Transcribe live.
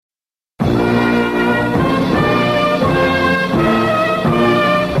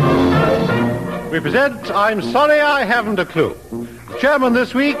We present I'm Sorry I Haven't a Clue. Chairman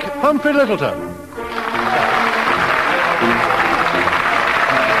this week, Humphrey Littleton.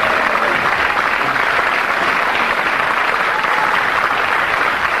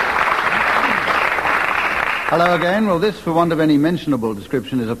 Hello again. Well, this, for want of any mentionable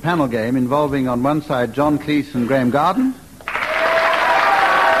description, is a panel game involving on one side John Cleese and Graham Garden.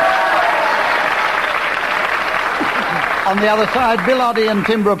 On the other side, Bill Oddie and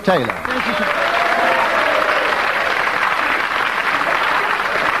Tim Brooke Taylor.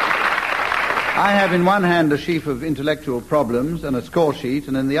 I have in one hand a sheaf of intellectual problems and a score sheet,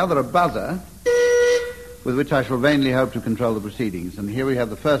 and in the other a buzzer, with which I shall vainly hope to control the proceedings. And here we have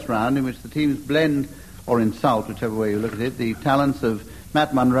the first round, in which the teams blend, or insult, whichever way you look at it, the talents of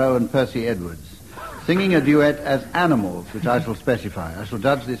Matt Munro and Percy Edwards, singing a duet as animals, which I shall specify. I shall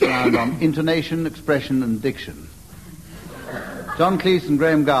judge this round on intonation, expression, and diction. John Cleese and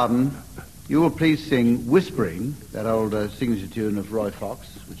Graham Garden, you will please sing Whispering, that old signature tune of Roy Fox,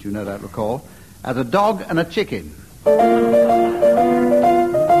 which you no doubt recall, as a dog and a chicken.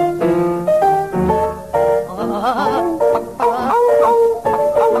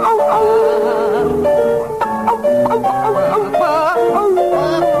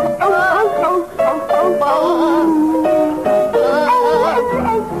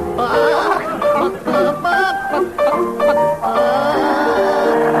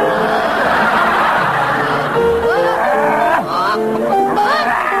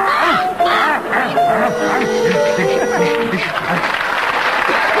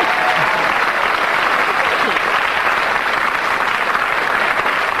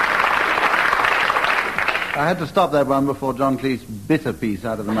 I had to stop that one before John Cleese bit a piece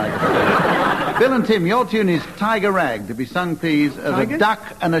out of the microphone. Bill and Tim, your tune is Tiger Rag, to be sung, please, as a duck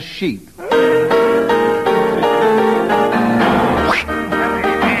and a sheep.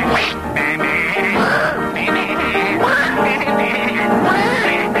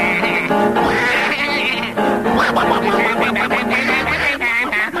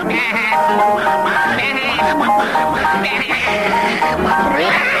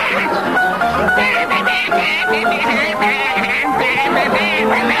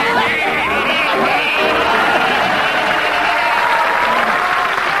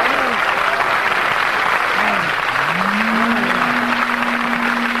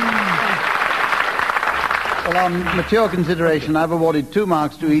 Well, on mature consideration, I've awarded 2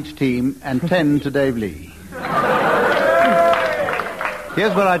 marks to each team and 10 to Dave Lee.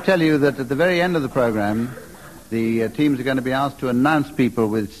 Here's where I tell you that at the very end of the program, the teams are going to be asked to announce people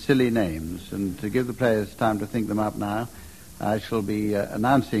with silly names. And to give the players time to think them up now, I shall be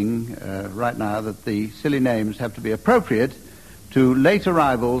announcing right now that the silly names have to be appropriate to late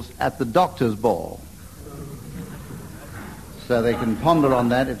arrivals at the doctor's ball. So they can ponder on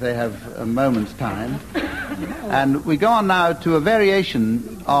that if they have a moment's time. And we go on now to a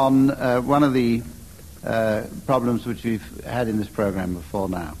variation on one of the problems which we've had in this program before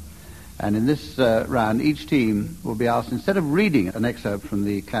now. And in this round, each team will be asked, instead of reading an excerpt from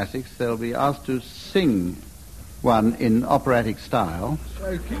the classics, they'll be asked to sing one in operatic style.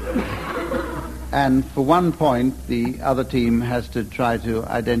 And for 1 point, the other team has to try to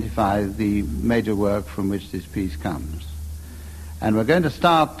identify the major work from which this piece comes. And we're going to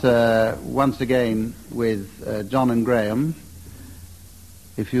start once again with John and Graham.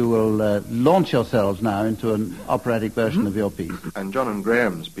 If you will launch yourselves now into an operatic version of your piece. And John and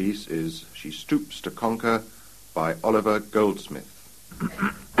Graham's piece is She Stoops to Conquer by Oliver Goldsmith.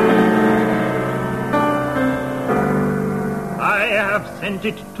 I have sent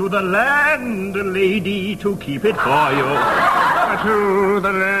it to the landlady to keep it for you. To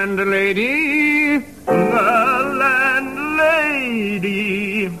the landlady, the landlady.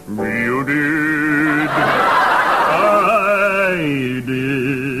 You did. I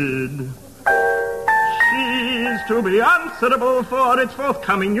did. She's to be answerable for its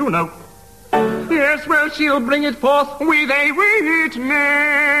forthcoming, you know. Yes, well, she'll bring it forth with a witness.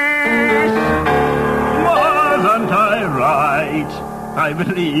 Wasn't I right? I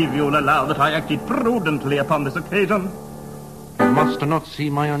believe you'll allow that I acted prudently upon this occasion. You must not see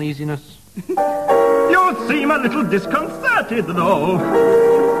my uneasiness. You seem a little disconcerted, though.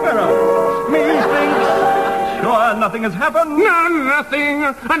 Well, methinks... Sure, nothing has happened? No, nothing.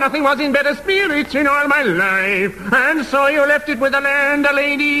 Nothing was in better spirits in all my life. And so you left it with the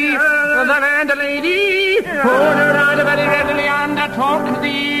landlady. The landlady. Who no doubt very readily undertook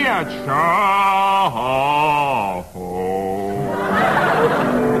the charge.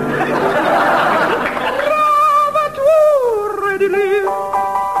 Rather too readily.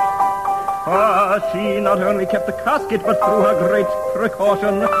 She not only kept the casket, but through her great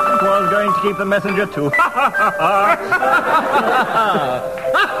precaution was going to keep the messenger too.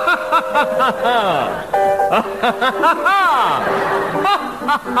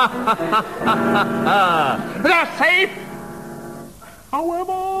 They're safe!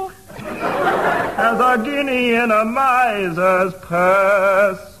 However, as a guinea in a miser's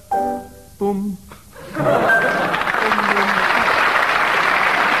purse. Boom.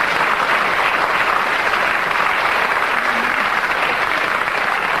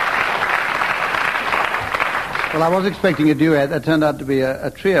 Well, I was expecting a duet. That turned out to be a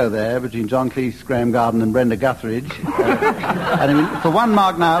trio there between John Cleese, Graham Garden and Brenda Guthridge. And for 1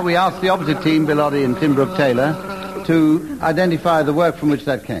 mark now, we asked the opposite team, Bill Oddie and Tim Brooke-Taylor, to identify the work from which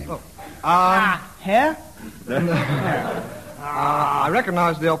that came. Hair? I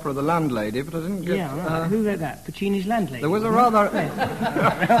recognised the opera The Landlady, but I didn't get... Yeah, right. Who wrote that? Puccini's Landlady? There was a rather... No,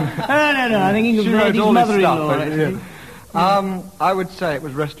 I think he was his mother-in-law, actually. I would say it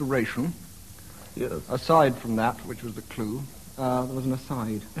was restoration. Yes. Aside from that, which was the clue, there was an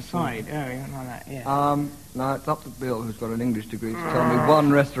aside. Aside? Oh, you don't know that, yeah. Now, it's up to Bill, who's got an English degree, to tell me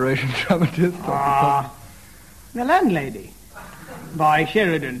one restoration dramatist. The Landlady. By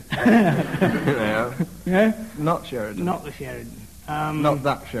Sheridan. Yeah. Yeah? Not Sheridan. Not the Sheridan. Not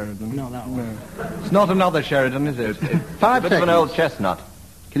that Sheridan. Not that one. No. It's not another Sheridan, is it? 5 A bit seconds. of an old chestnut.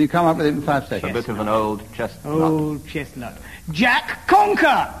 Can you come up with it in 5 A seconds? bit of an old chestnut. Old chestnut. Jack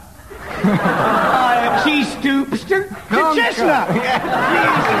Conker! She stoops to chestnut!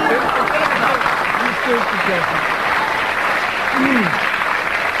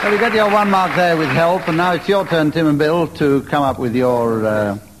 Well, you get your 1 mark there with help, and now it's your turn, Tim and Bill, to come up with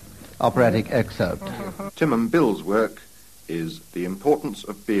your operatic excerpt. Tim and Bill's work is The Importance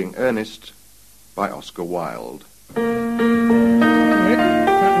of Being Earnest by Oscar Wilde. Where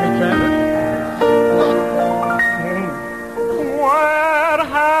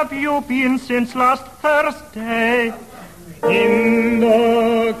have you been since last Thursday? In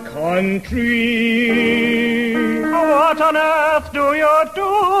the country. What on earth do you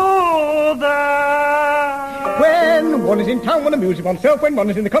do there? When one is in town, one amuses oneself. When one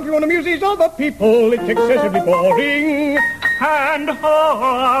is in the country, one amuses other people. It's excessively boring. And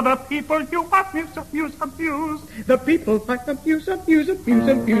all the people you amuse. The people I amuse.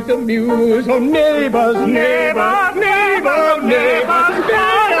 Oh, neighbors, neighbors, neighbors, neighbors,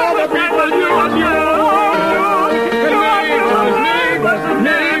 the people you amuse. Neighbors,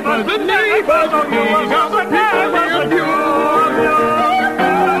 neighbors, the neighbors of yours are the neighbors of you.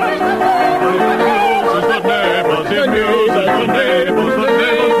 The neighbors amuses, the neighbors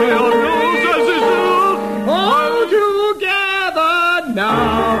all together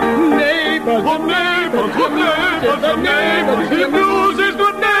now. Neighbors, the neighbors, the neighbors, the neighbors, he amuses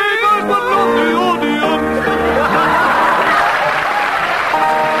the neighbors, but not the audience.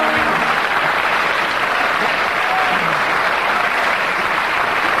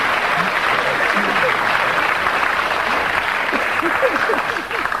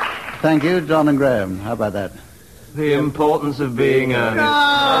 Thank you, John and Graham. How about that? The importance of being earnest.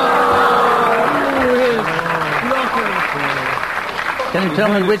 Can you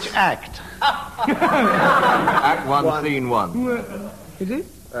tell me which act? Act 1, Scene 1. Is it?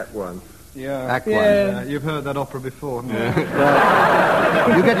 Act 1. Yeah. Act 1. You've heard that opera before.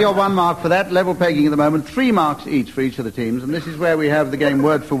 You get your 1 mark for that. Level pegging at the moment. 3 marks each for each of the teams. And this is where we have the game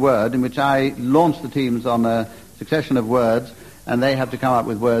word for word, in which I launch the teams on a succession of words, and they have to come up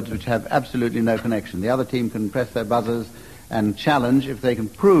with words which have absolutely no connection. The other team can press their buzzers and challenge if they can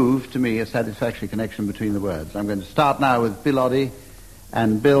prove to me a satisfactory connection between the words. I'm going to start now with Bill Oddie.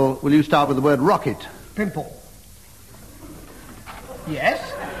 And Bill, will you start with the word rocket? Pimple. Yes?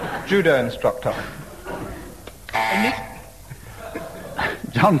 Judo instructor.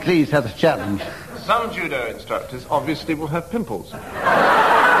 John Cleese has a challenge. Some judo instructors obviously will have pimples.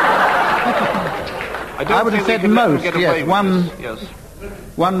 I would have said most, yes.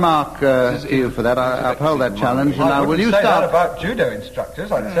 One mark to you for that. I uphold that challenge. And now, will you say start? that about judo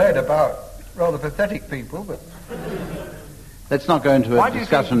instructors. I'd say it about rather pathetic people, but... Let's not go into a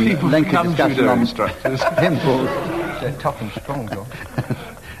discussion, lengthy discussion on instructors? pimples. They're tough and strong, John.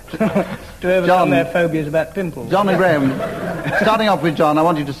 To overcome their phobias about pimples. John and Graham, starting off with John, I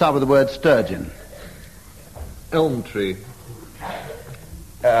want you to start with the word sturgeon. Elm tree.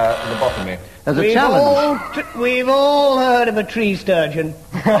 Lobotomy. There's a challenge. We've all heard of a tree sturgeon.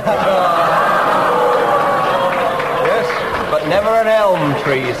 Yes, but never an elm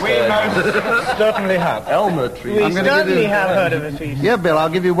tree. We most certainly have. Elmer tree. We certainly have heard of a tree sturgeon. Yeah, Bill, I'll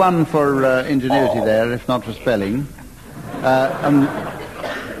give you 1 for ingenuity there, if not for spelling.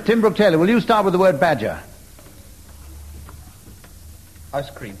 Tim Brooke Taylor, will you start with the word badger? Ice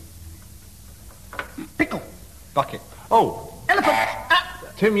cream. Pickle. Bucket. Oh, Elephant.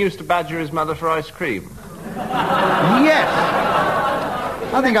 Tim used to badger his mother for ice cream. Yes.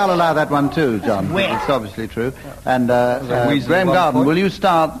 I think I'll allow that one too, John. Where? It's obviously true. And weasel Graham at one Garden, point? will you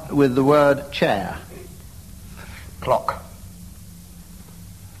start with the word chair? Clock.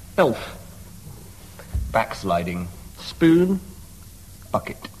 Elf. Backsliding. Spoon.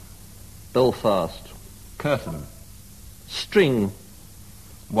 Bucket. Belfast. Curtain. String.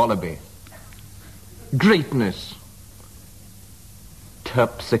 Wallaby. Greatness.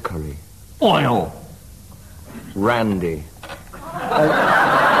 Terpsichore. Oil. Randy.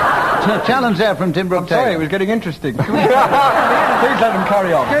 Challenge there from Tim Brooke Sorry, it Taylor. was getting interesting. Please let him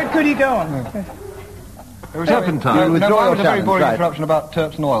carry on. Could he go on? It was Turpentine. No, Withdraw mine your was a very challenge, boring right. interruption about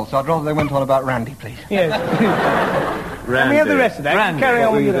Terps and oil, so I'd rather they went on about Randy, please. Yes. Can we have the rest of that? Randy. Carry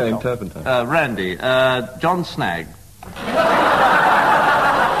on What with were you your doing, Turpentine? Randy. John Snag.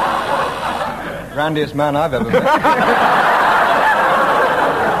 Randiest man I've ever met.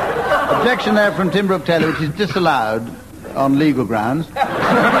 Objection there from Tim Brooke Taylor, which is disallowed on legal grounds.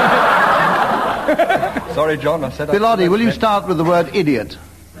 Sorry, John, I said... Bill Oddie, will you start with the word idiot?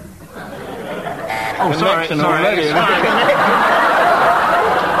 Oh, sorry.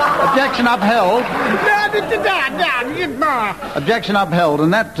 Objection upheld. Objection upheld,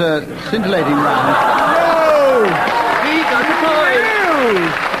 and that scintillating round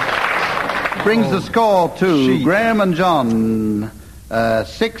brings the score to Graham and John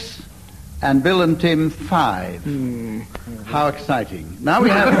 6 and Bill and Tim 5. How exciting. Now we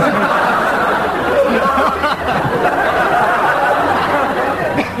have...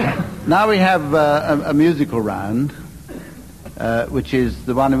 Now we have a musical round, which is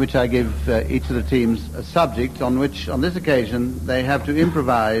the one in which I give each of the teams a subject on which, on this occasion, they have to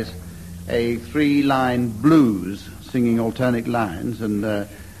improvise a 3-line blues, singing alternate lines, and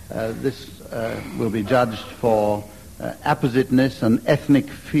this will be judged for appositeness and ethnic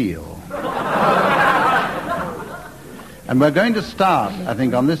feel. And we're going to start, I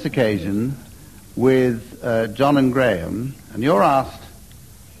think, on this occasion with John and Graham, and you're asked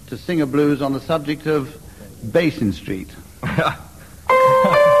to sing a blues on the subject of Basin Street. Well,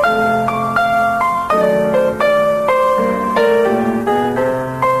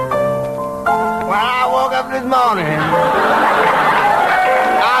 I woke up this morning.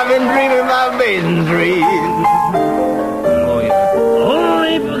 I've been dreaming about Basin Street.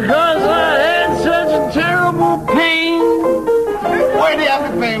 Only because I had such a terrible pain Where do you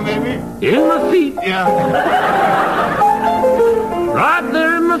have the pain, baby? in my feet. Yeah. Right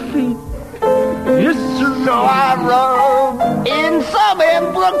there in my feet. Yes, sir. So I wrote in some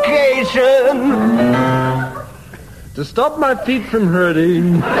implication. To stop my feet from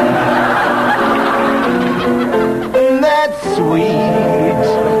hurting. That's sweet.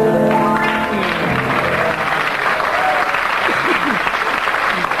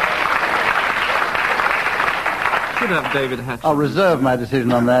 Should have David Hatch. I'll reserve my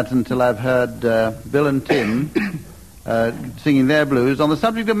decision on that until I've heard Bill and Tim singing their blues on the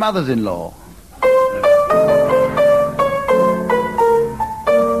subject of mothers-in-law.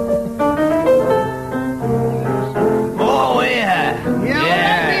 Oh, yeah.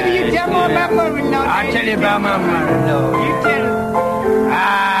 Maybe you tell more about mother-in-law. I'll tell you about my mother-in-law. You tell her.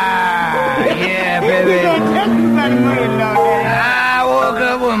 Ah, yeah, You baby. don't tell me about mother-in-law, Daddy. I woke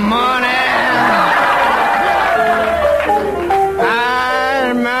up one morning.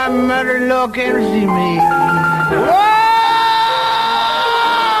 And my mother-in-law came to see me. Whoa!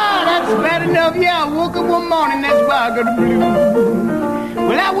 That's bad enough. Yeah, I woke up one morning. That's why I got the blues.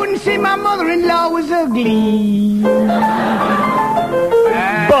 Well, I wouldn't say my mother-in-law was ugly.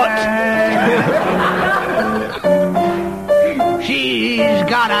 But She's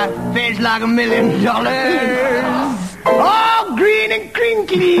got a face like $1 million. all green and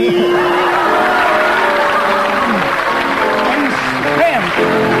crinkly. And spent,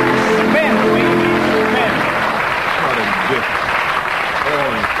 baby, spent.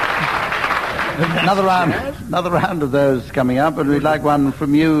 Another round of those coming up, and we'd like one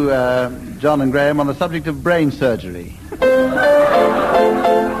from you, John and Graham, on the subject of brain surgery.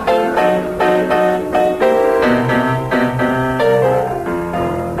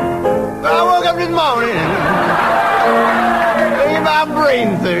 I woke up this morning thinking about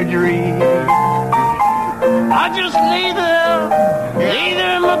brain surgery. I just lay there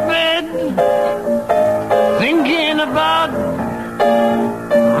in my bed, thinking about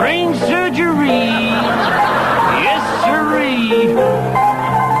brain surgery. Yes, sirree.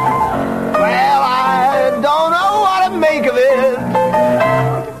 Well, I don't know what to make of it.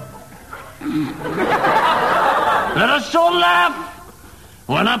 sort of laugh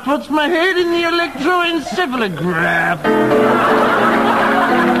when I puts my head in the electroencephalograph.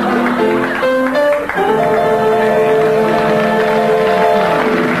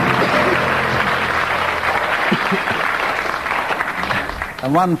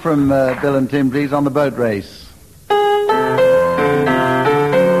 And one from Bill and Tim, please, on the boat race.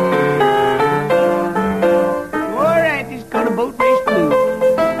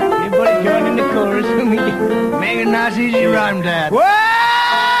 Make a nice easy rhyme, Dad. Whoa! I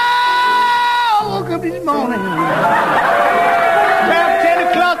woke up this morning. About 10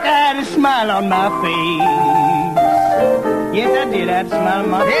 o'clock, I had a smile on my face. Yes, I did. I had a smile on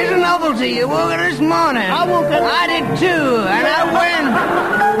my face. There's a novelty. You woke up this morning. I woke up. I did too. And I went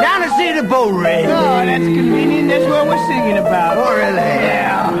down to see the boat race. Oh, that's convenient. That's what we're singing about. Oh, really?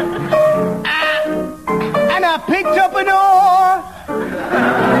 Yeah. And I picked up an oar.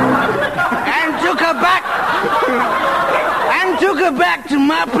 And took her back to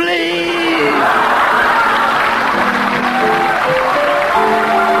my place.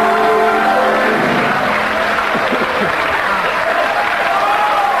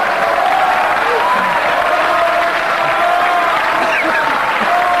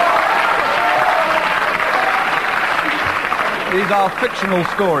 These are fictional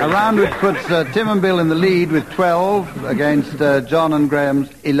stories. A round which puts Tim and Bill in the lead with 12 against John and Graham's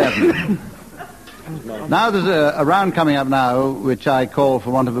 11. Now there's a round coming up now which I call,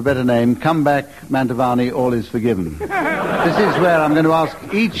 for want of a better name, Come Back, Mantovani, All Is Forgiven. This is where I'm going to ask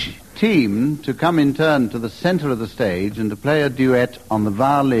each team to come in turn to the center of the stage and to play a duet on the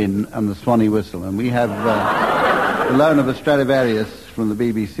violin and the swanee whistle. And we have the loan of a Stradivarius from the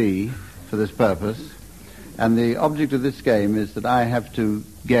BBC for this purpose. And the object of this game is that I have to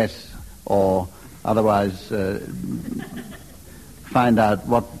guess or otherwise find out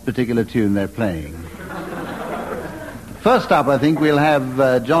what particular tune they're playing. First up, I think we'll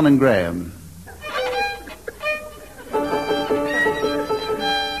have John and Graham.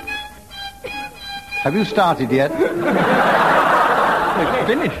 Have you started yet? It's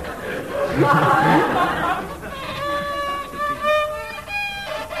finished.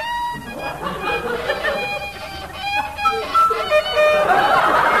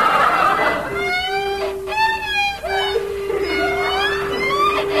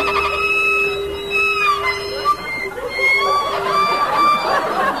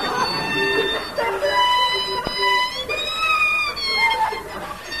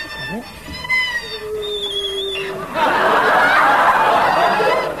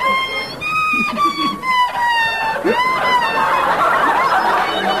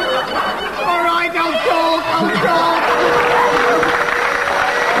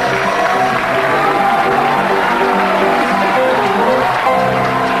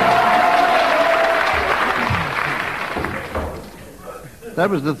 That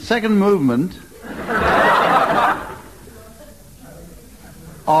was the second movement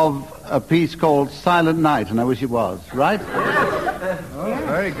of a piece called Silent Night, and I wish it was, right? Oh,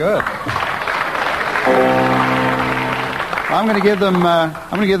 very good. I'm going to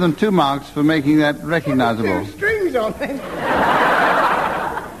give them 2 marks for making that recognizable. Strings on them.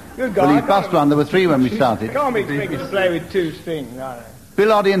 Good God. Well, he bust one. There were 3 when we started. Can't be expected to play with 2 strings, are they?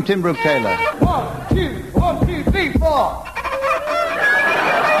 Bill Oddie and Tim Brooke Taylor. 1, 2, 1, 2, 3, 4.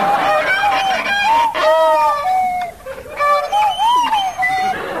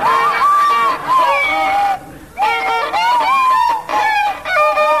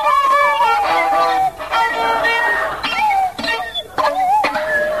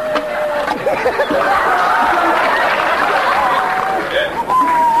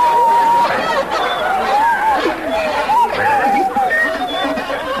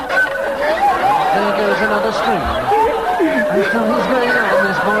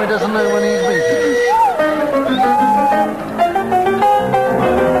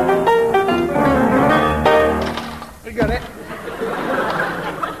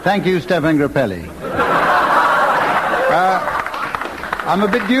 Thank you, Stefan Grappelli. I'm a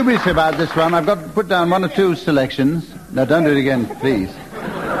bit dubious about this one. I've got to put down 1 or 2 selections. No, don't do it again, please.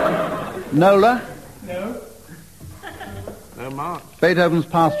 Nola? No. No mark. Beethoven's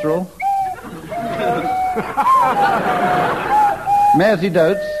Pastoral? Mersey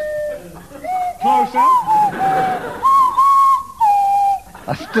Dotes? Closer.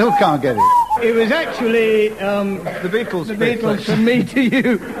 I still can't get it. It was actually The Beatles. the Beatles from me to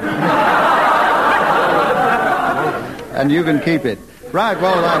you. And you can keep it. Right,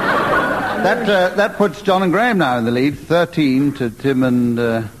 well, that puts John and Graham now in the lead, 13 to Tim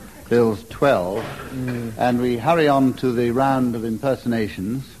and Bill's 12. And we hurry on to the round of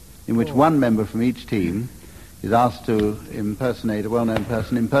impersonations, in which one member from each team He's asked to impersonate a well-known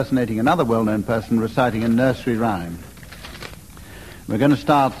person, impersonating another well-known person, reciting a nursery rhyme. We're going to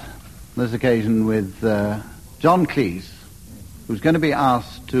start this occasion with John Cleese, who's going to be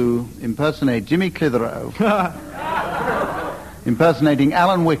asked to impersonate Jimmy Clitheroe, impersonating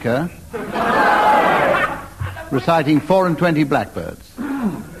Alan Wicker, reciting 4 and 20 Blackbirds.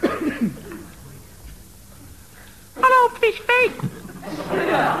 Hello, fish face.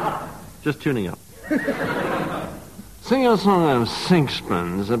 Just tuning up. Sing a song of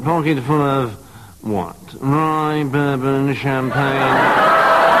sixpence, a pocket full of what? Rye, bourbon, champagne.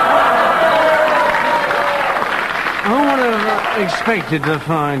 Who would have expected to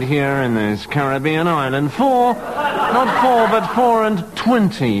find here in this Caribbean island not 4, but 4 and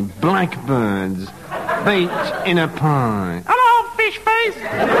 20 blackbirds baked in a pie? Hello, fish face!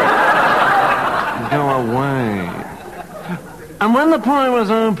 Go away. And when the pie was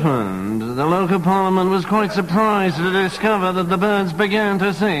opened, the local parliament was quite surprised to discover that the birds began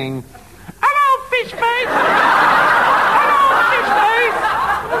to sing, hello, fish face! Hello, fish face!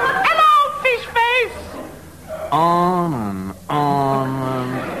 Hello, fish face! On and on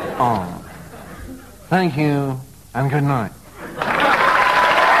and on. Thank you, and good night.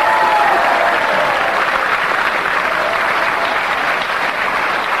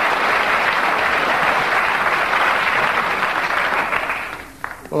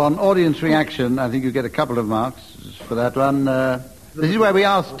 Well, on audience reaction, I think you get a couple of marks for that one. This is where we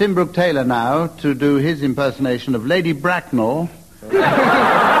ask Tim Brooke Taylor now to do his impersonation of Lady Bracknell,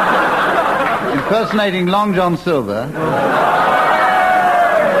 impersonating Long John Silver,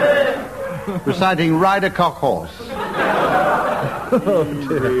 reciting Ride a Cock Horse. Oh,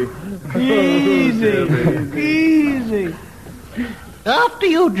 dear. Easy. After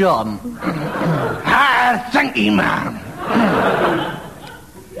you, John. Thank you, ma'am.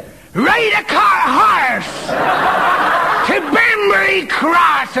 Ride a car horse to Banbury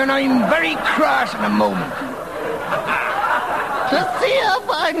Cross, and I'm very cross at the moment. To see a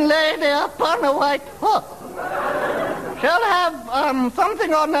fine lady upon a white horse. She'll have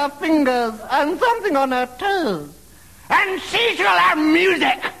something on her fingers and something on her toes. And she shall have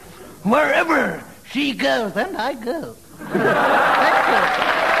music wherever She goes and I go.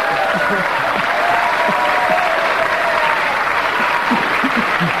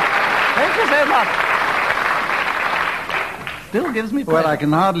 Thank you so much. Still gives me pleasure. Well, I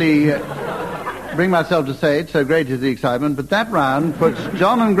can hardly bring myself to say it, so great is the excitement, but that round puts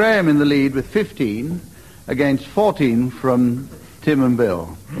John and Graham in the lead with 15 against 14 from Tim and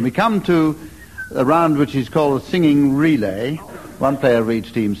Bill. And we come to a round which is called a singing relay. One player of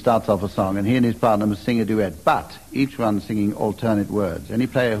each team starts off a song, and he and his partner must sing a duet, but each one singing alternate words. Any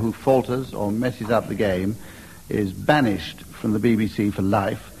player who falters or messes up the game is banished from the BBC for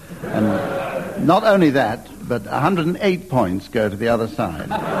life. And not only that, but 108 points go to the other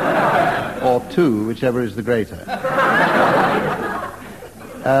side. Or 2, whichever is the greater.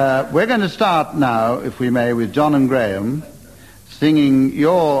 We're going to start now, if we may, with John and Graham singing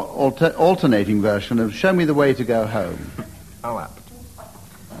your alternating version of Show Me the Way to Go Home. How apt.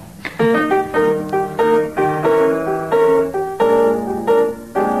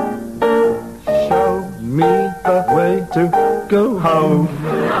 Show me the way to go home.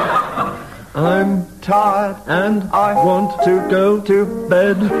 I'm tired and I want to go to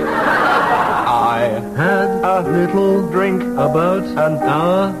bed. I had a little drink about an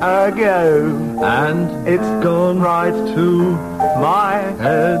hour ago, and it's gone right to my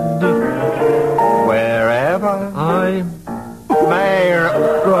head. Wherever I may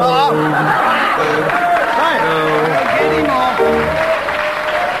roam.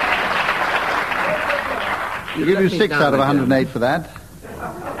 We'll give you 6 out of 108 for that.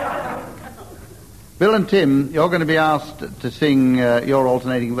 Bill and Tim, you're going to be asked to sing your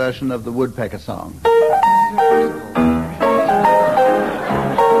alternating version of the Woodpecker song.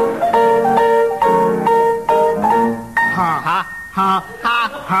 Ha ha ha ha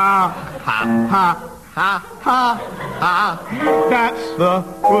ha ha ha ha ha ha. That's the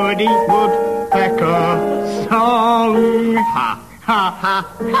Woody Woodpecker song. Ha ha ha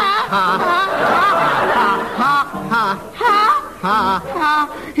ha ha ha ha ha ha.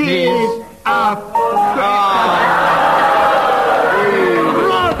 He's up.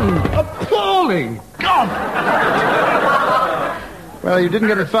 Appalling! God! Well, you didn't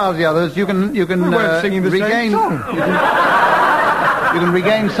get as far as the others. You can We weren't singing the regain. same song. You can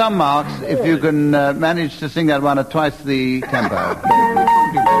regain some marks if you can manage to sing that one at twice the tempo.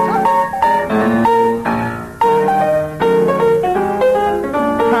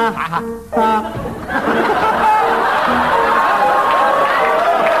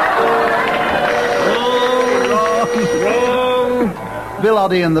 Bill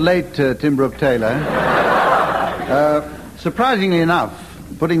Oddie and the late Tim Brooke Taylor, surprisingly enough,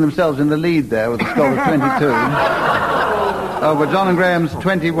 putting themselves in the lead there with a score of 22 over John and Graham's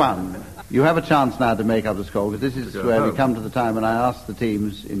 21. You have a chance now to make up the score, because this is where we come to the time when I ask the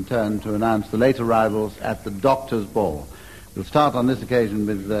teams in turn to announce the late arrivals at the Doctor's Ball. We'll start on this occasion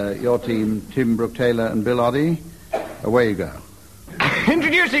with your team, Tim Brooke Taylor and Bill Oddie. Away you go.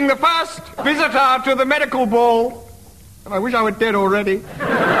 Introducing the first visitor to the medical ball. And I wish I were dead already.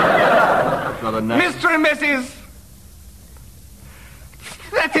 Mr. and Mrs.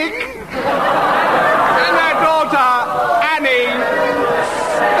 Aesthetic. And their daughter, Annie.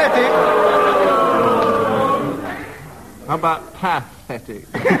 Aesthetic. How about pathetic?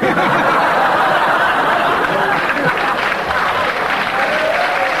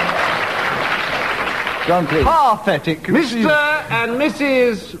 John Cleese. Pathetic. Mr. and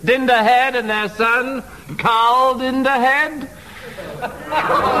Mrs. Dinderhead and their son, Carl Dinderhead.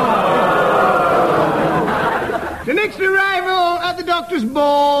 The next arrival at the Doctor's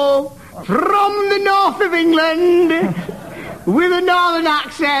Ball from the north of England with a northern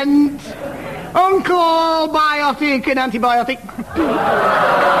accent, Uncle Biotic and Antibiotic.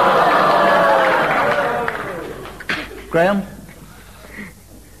 Graham?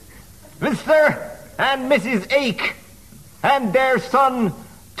 Mr. and Mrs. Ake and their son,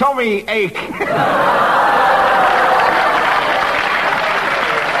 Tommy Ake. And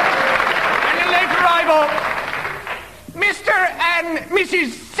a late arrival, Mr. and Mrs.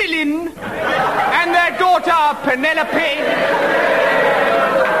 Sillin and their daughter, Penelope.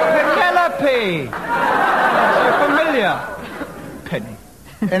 Penelope. So familiar. Penny.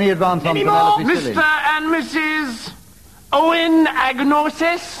 Any advance on Any Penelope more? Silly? Mr. and Mrs. Owen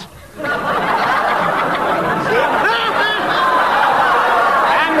Agnosis. And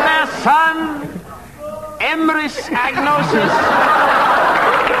their son, Emrys Agnosis.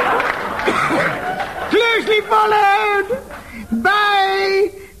 Closely followed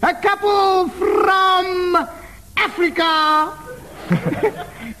by a couple from Africa.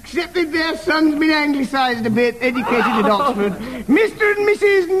 Except that their son's been anglicised a bit, educated at Oxford. Mr. and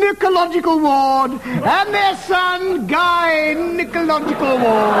Mrs. Nicological Ward and their son, Guy Nicological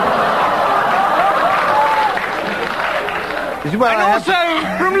Ward. This is where And I also,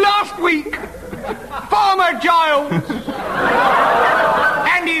 from last week, Farmer Giles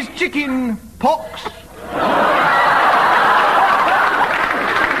and his chicken pox.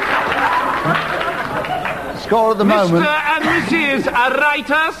 score at the moment. Mr. and Mrs.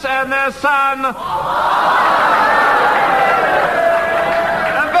 Aritis and their son.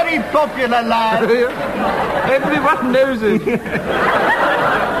 A very popular lad. Everyone knows it.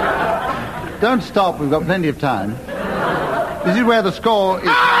 Don't stop, we've got plenty of time. This is where the score is...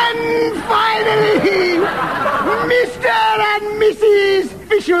 And finally, Mr. and Mrs.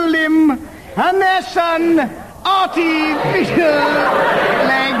 Fisherlim and their son, Artie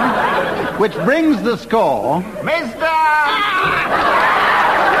Fisherleg. Which brings the score... Mr.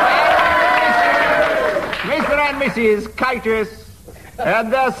 and Mrs. Kitis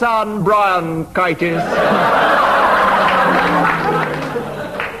and their son, Brian Kitis.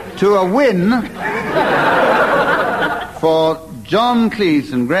 to a win for John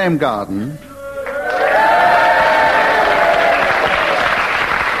Cleese and Graham Garden.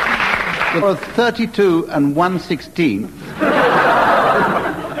 For 32 1/16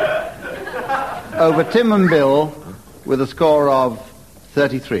 over Tim and Bill with a score of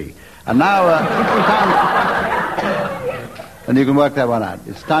 33. And now, time, and you can work that one out.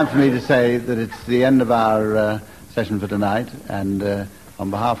 It's time for me to say that it's the end of our session for tonight, and on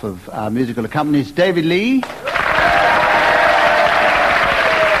behalf of our musical accompanist, David Lee,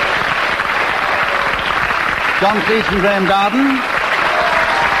 John Cleese and Graham Garden,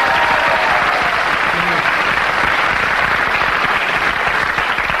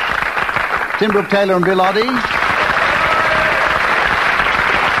 Tim Brooke Taylor and Bill Oddie,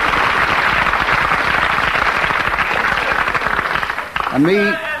 and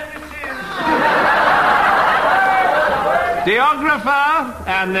me, Geographer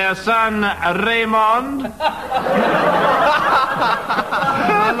and their son Raymond.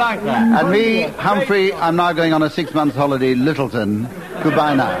 I like that. and me, Humphrey. I'm now going on a 6-month holiday, Littleton.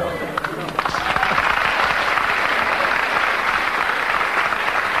 Goodbye now.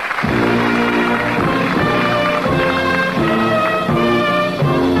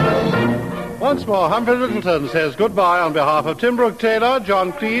 Once more, Humphrey Littleton says goodbye on behalf of Tim Brooke Taylor,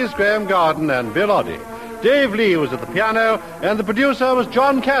 John Cleese, Graham Garden, and Bill Oddie. Dave Lee was at the piano, and the producer was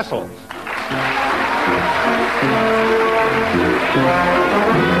John Castles.